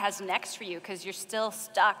what God has next for you, because you're still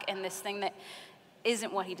stuck in this thing that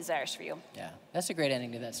isn't what he desires for you. Yeah, that's a great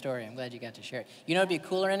ending to that story. I'm glad you got to share it. You know what'd be a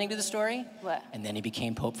cooler ending to the story? What? And then he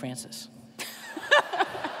became Pope Francis.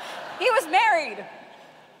 He was married.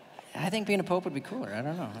 I think being a pope would be cooler. I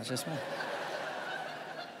don't know. It's just me.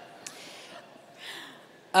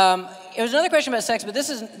 It was another question about sex, but this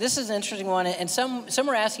is an interesting one, and some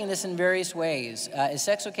are asking this in various ways. Is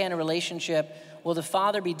sex okay in a relationship? Will the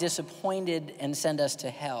father be disappointed and send us to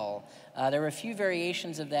hell? There were a few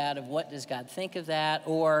variations of that, of what does God think of that,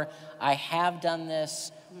 or I have done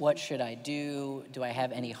this, what should I do? Do I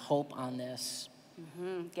have any hope on this?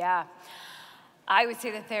 Mm-hmm. Yeah. I would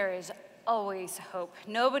say that there is always hope.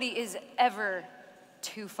 Nobody is ever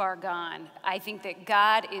too far gone. I think that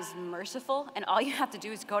God is merciful, and all you have to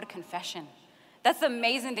do is go to confession. That's the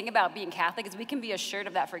amazing thing about being Catholic, is we can be assured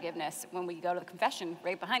of that forgiveness when we go to the confession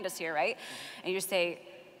right behind us here, right? And you just say,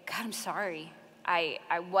 God, I'm sorry. I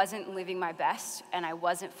wasn't living my best, and I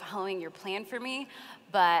wasn't following your plan for me,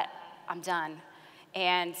 but I'm done.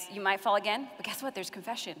 And you might fall again, but guess what? There's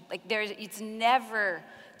confession. Like it's never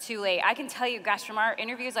too late. I can tell you, gosh, from our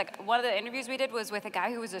interviews, like one of the interviews we did was with a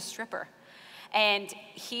guy who was a stripper. And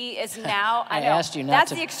he is now, I know, asked you not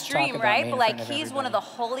that's to the extreme, talk about right? me But in like front of he's one of everybody.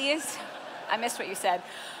 the holiest, I missed what you said.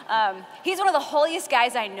 He's one of the holiest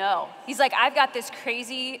guys I know. He's like, I've got this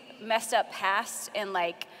crazy messed up past and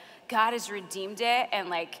like God has redeemed it, and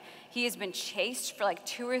like he has been chased for like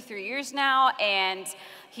 2 or 3 years now, and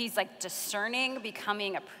he's like discerning,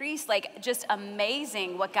 becoming a priest, like just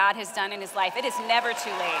amazing what God has done in his life. It is never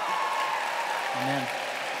too late. Amen.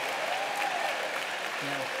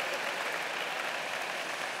 Yeah.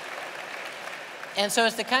 And so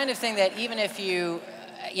it's the kind of thing that even if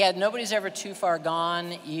nobody's ever too far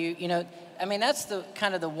gone. I mean, that's the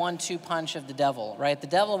kind of the 1-2 punch of the devil, right? The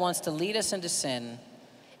devil wants to lead us into sin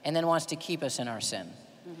and then wants to keep us in our sin.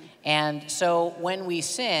 Mm-hmm. And so when we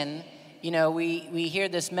sin, we hear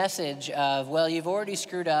this message of, well, you've already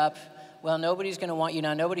screwed up. Well, nobody's going to want you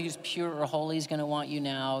now. Nobody who's pure or holy is going to want you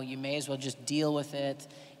now. You may as well just deal with it.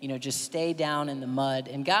 Just stay down in the mud.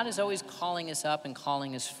 And God is always calling us up and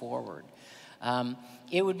calling us forward.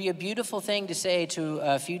 It would be a beautiful thing to say to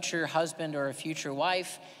a future husband or a future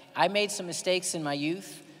wife, I made some mistakes in my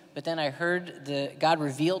youth, but then I heard God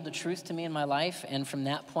revealed the truth to me in my life, and from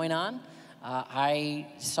that point on, I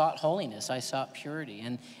sought holiness, I sought purity,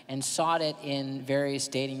 and sought it in various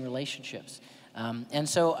dating relationships. And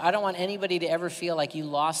so I don't want anybody to ever feel like you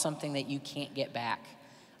lost something that you can't get back.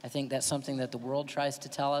 I think that's something that the world tries to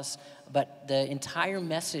tell us, but the entire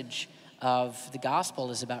message of the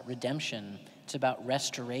gospel is about redemption. It's about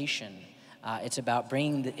restoration. It's about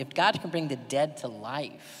if God can bring the dead to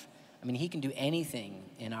life, I mean, he can do anything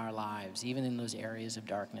in our lives, even in those areas of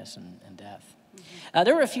darkness and death. Mm-hmm.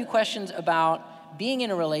 There were a few questions about being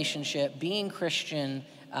in a relationship, being Christian.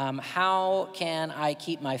 How can I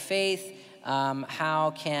keep my faith?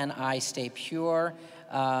 How can I stay pure?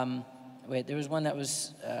 There was one that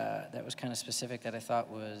was kind of specific that I thought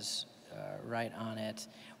was right on it.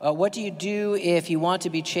 What do you do if you want to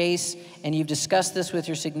be chaste and you've discussed this with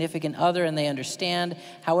your significant other and they understand?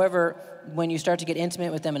 However, when you start to get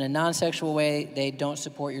intimate with them in a non-sexual way, they don't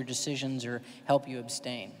support your decisions or help you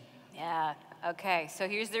abstain. Yeah, okay. So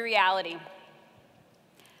here's the reality.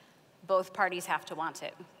 Both parties have to want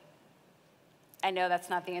it. I know that's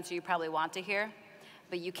not the answer you probably want to hear,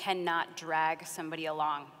 but you cannot drag somebody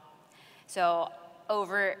along. So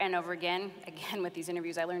over and over again with these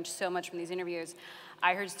interviews, I learned so much from these interviews.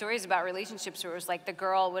 I heard stories about relationships where it was like the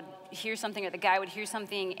girl would hear something or the guy would hear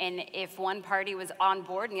something, and if one party was on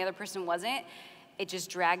board and the other person wasn't, it just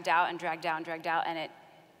dragged out, and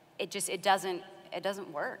it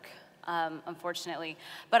doesn't work, unfortunately.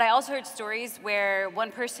 But I also heard stories where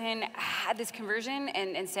one person had this conversion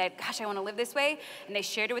and said, gosh, I want to live this way, and they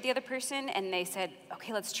shared it with the other person, and they said,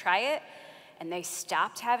 okay, let's try it. And they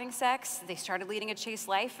stopped having sex, they started leading a chaste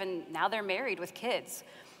life, and now they're married with kids.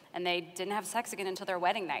 And they didn't have sex again until their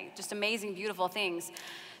wedding night. Just amazing, beautiful things.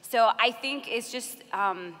 So I think it's just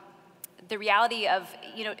the reality of,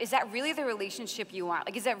 is that really the relationship you want?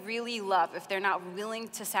 Like, is that really love if they're not willing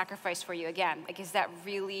to sacrifice for you again? Like, is that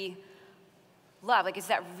really love? Like, is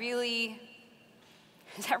that really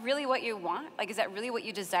what you want? Like, is that really what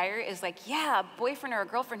you desire? Is like, yeah, a boyfriend or a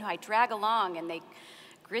girlfriend who I drag along and they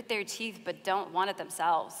grit their teeth but don't want it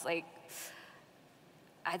themselves. Like,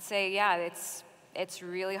 I'd say, yeah, it's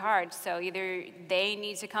really hard. So either they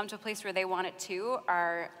need to come to a place where they want it too,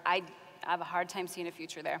 or I have a hard time seeing a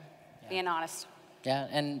future there, being honest. Yeah,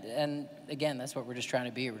 and again, that's what we're just trying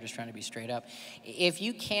to be. We're just trying to be straight up. If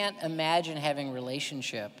you can't imagine having a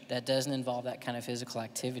relationship that doesn't involve that kind of physical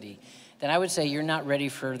activity, then I would say you're not ready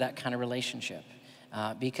for that kind of relationship.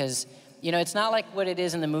 Because it's not like what it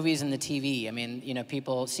is in the movies and the TV. I mean,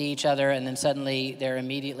 people see each other and then suddenly they're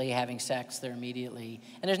immediately having sex. And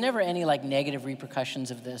there's never any like negative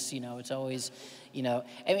repercussions of this. It's always,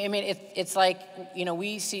 it's like,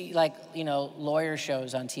 we see like, lawyer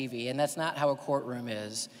shows on TV, and that's not how a courtroom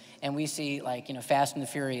is. And we see like, Fast and the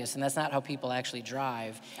Furious, and that's not how people actually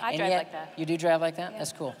drive. I drive like that. You do drive like that? Yeah.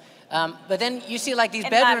 That's cool. But then you see like these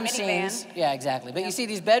in bedroom that scenes. Yeah, exactly. But you see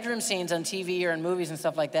these bedroom scenes on TV or in movies and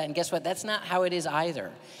stuff like that, and guess what? That's not how it is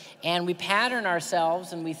either. And we pattern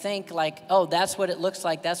ourselves and we think like, oh, that's what it looks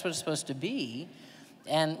like, that's what it's supposed to be.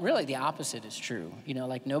 And really the opposite is true.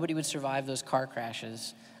 Like nobody would survive those car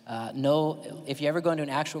crashes. If you ever go into an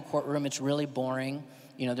actual courtroom, it's really boring.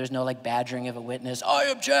 There's no like badgering of a witness. I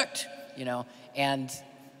object, and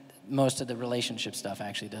most of the relationship stuff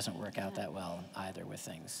actually doesn't work out that well either with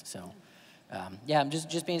things. So, I'm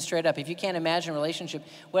just being straight up. If you can't imagine a relationship,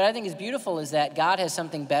 what I think is beautiful is that God has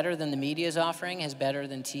something better than the media is offering, has better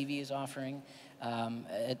than TV is offering.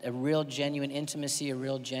 a real genuine intimacy, a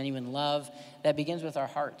real genuine love that begins with our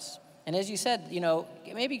hearts. And as you said,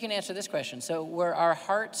 maybe you can answer this question. So where our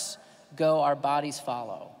hearts go, our bodies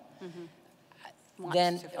follow.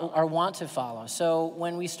 Want to follow. So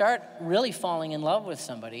when we start really falling in love with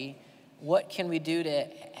somebody, what can we do to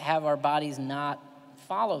have our bodies not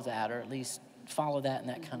follow that, or at least follow that in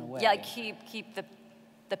that kind of way? Yeah, like keep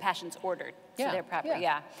the passions ordered, so they're proper.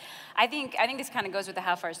 Yeah. I think this kind of goes with the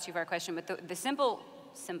how far is too far question, but the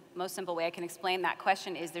most simple way I can explain that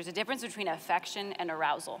question is there's a difference between affection and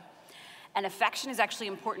arousal. And affection is actually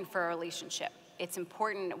important for a relationship. It's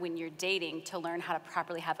important when you're dating to learn how to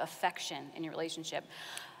properly have affection in your relationship.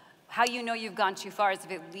 How you know you've gone too far is if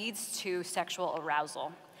it leads to sexual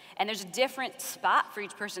arousal. And there's a different spot for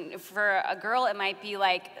each person. For a girl, it might be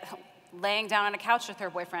like laying down on a couch with her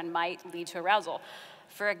boyfriend might lead to arousal.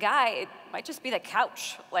 For a guy, it might just be the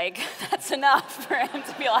couch. Like, that's enough for him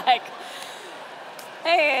to be like,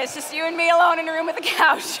 hey, it's just you and me alone in a room with a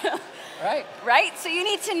couch. Right. Right? So you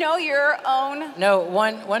need to know your own. No,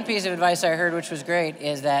 one piece of advice I heard, which was great,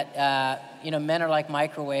 is that, men are like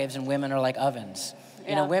microwaves and women are like ovens.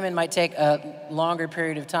 Women might take a longer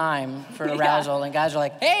period of time for arousal, and guys are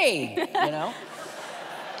like, hey,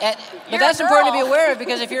 But that's important to be aware of,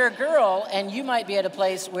 because if you're a girl and you might be at a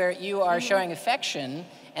place where you are showing affection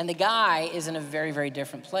and the guy is in a very, very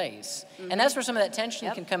different place. And that's where some of that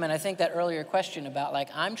tension can come in. I think that earlier question about, like,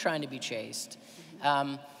 I'm trying to be chaste.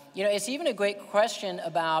 It's even a great question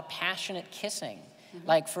about passionate kissing.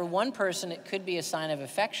 Like, for one person, it could be a sign of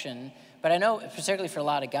affection, but I know, particularly for a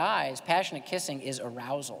lot of guys, passionate kissing is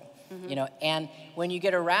arousal. And when you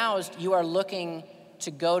get aroused, you are looking to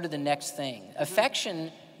go to the next thing.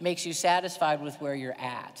 Affection makes you satisfied with where you're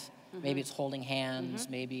at. Maybe it's holding hands,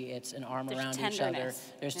 maybe it's an arm around each other.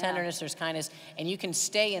 There's tenderness, there's kindness, and you can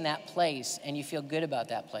stay in that place and you feel good about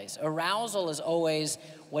that place. Arousal is always,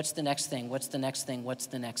 what's the next thing, what's the next thing, what's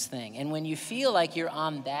the next thing? And when you feel like you're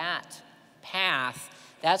on that path,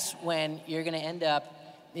 that's when you're gonna end up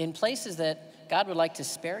in places that God would like to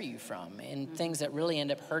spare you from, in things that really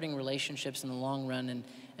end up hurting relationships in the long run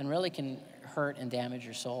and really can hurt and damage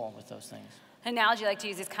your soul with those things. An analogy I like to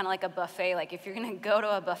use is kind of like a buffet. Like, if you're going to go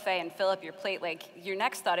to a buffet and fill up your plate, like, your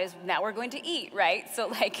next thought is, now we're going to eat, right? So,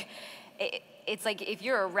 like, it's like if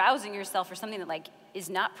you're arousing yourself for something that, like,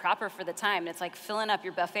 is not proper for the time, and it's like filling up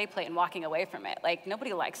your buffet plate and walking away from it. Like,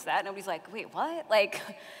 nobody likes that. Nobody's like, wait, what? Like,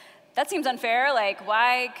 that seems unfair. Like,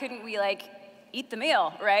 why couldn't we, like, eat the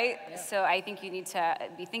meal, right? Yeah. So I think you need to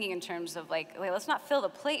be thinking in terms of, like, wait, let's not fill the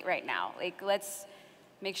plate right now. Like, let's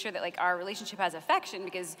make sure that, like, our relationship has affection,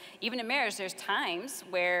 because even in marriage, there's times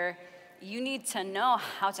where you need to know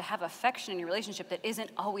how to have affection in your relationship that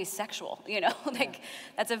isn't always sexual, Like,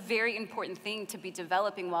 that's a very important thing to be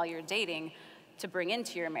developing while you're dating to bring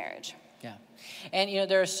into your marriage. Yeah. And,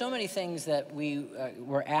 there are so many things that we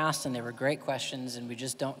were asked, and they were great questions, and we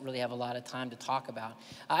just don't really have a lot of time to talk about.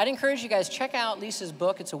 I'd encourage you guys, check out Lisa's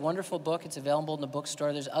book. It's a wonderful book. It's available in the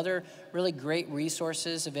bookstore. There's other really great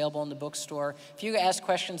resources available in the bookstore. If you ask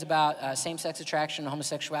questions about same-sex attraction and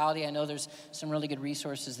homosexuality, I know there's some really good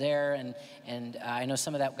resources there, and I know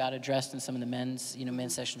some of that got addressed in some of the men's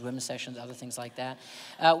sessions, women's sessions, other things like that.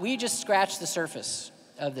 We just scratched the surface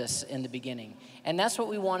of this in the beginning. And that's what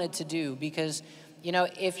we wanted to do, because,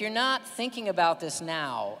 if you're not thinking about this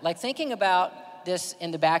now, like thinking about this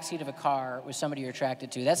in the backseat of a car with somebody you're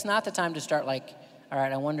attracted to, that's not the time to start like, all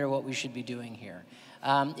right, I wonder what we should be doing here.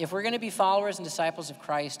 If we're going to be followers and disciples of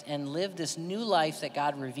Christ and live this new life that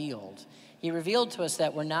God revealed, He revealed to us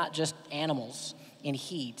that we're not just animals in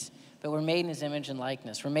heat, but we're made in His image and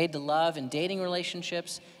likeness. We're made to love in dating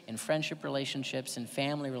relationships, in friendship relationships, in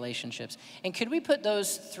family relationships. And could we put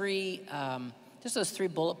those three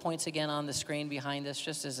bullet points again on the screen behind us,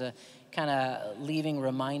 just as a kind of leaving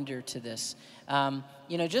reminder to this?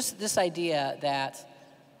 Just this idea that,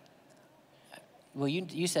 well,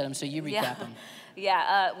 you said them, so you recap them.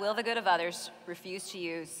 Yeah, will the good of others, refuse to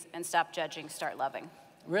use, and stop judging, start loving.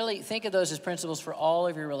 Really think of those as principles for all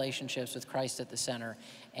of your relationships with Christ at the center,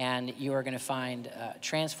 and you are going to find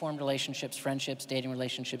transformed relationships, friendships, dating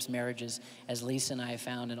relationships, marriages, as Lisa and I have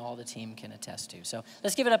found and all the team can attest to. So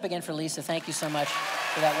let's give it up again for Lisa. Thank you so much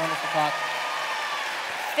for that wonderful talk.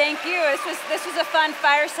 Thank you. This was a fun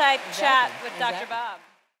fireside chat with Dr. Bob.